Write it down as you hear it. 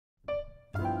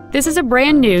This is a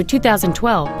brand new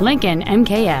 2012 Lincoln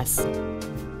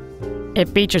MKS. It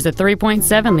features a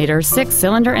 3.7-liter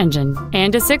 6-cylinder engine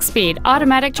and a 6-speed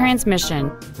automatic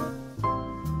transmission.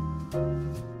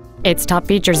 Its top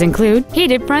features include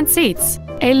heated front seats,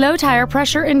 a low tire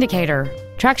pressure indicator,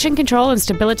 traction control and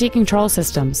stability control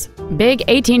systems, big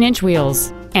 18-inch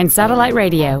wheels, and satellite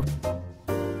radio.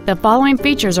 The following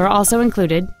features are also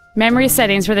included: memory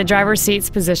settings for the driver's seat's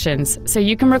positions, so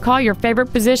you can recall your favorite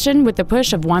position with the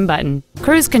push of one button,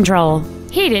 cruise control,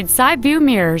 heated side view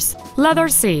mirrors, leather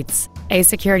seats, a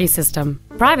security system,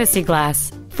 privacy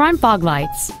glass, front fog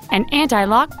lights, an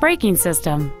anti-lock braking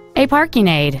system, a parking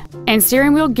aid, and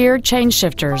steering wheel geared change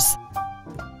shifters.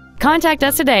 Contact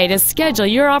us today to schedule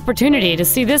your opportunity to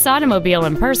see this automobile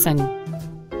in person.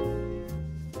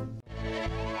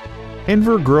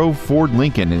 Inver Grove Ford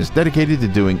Lincoln is dedicated to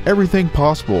doing everything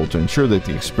possible to ensure that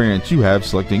the experience you have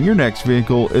selecting your next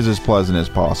vehicle is as pleasant as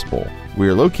possible. We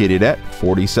are located at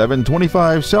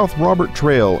 4725 South Robert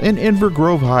Trail in Inver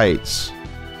Grove Heights.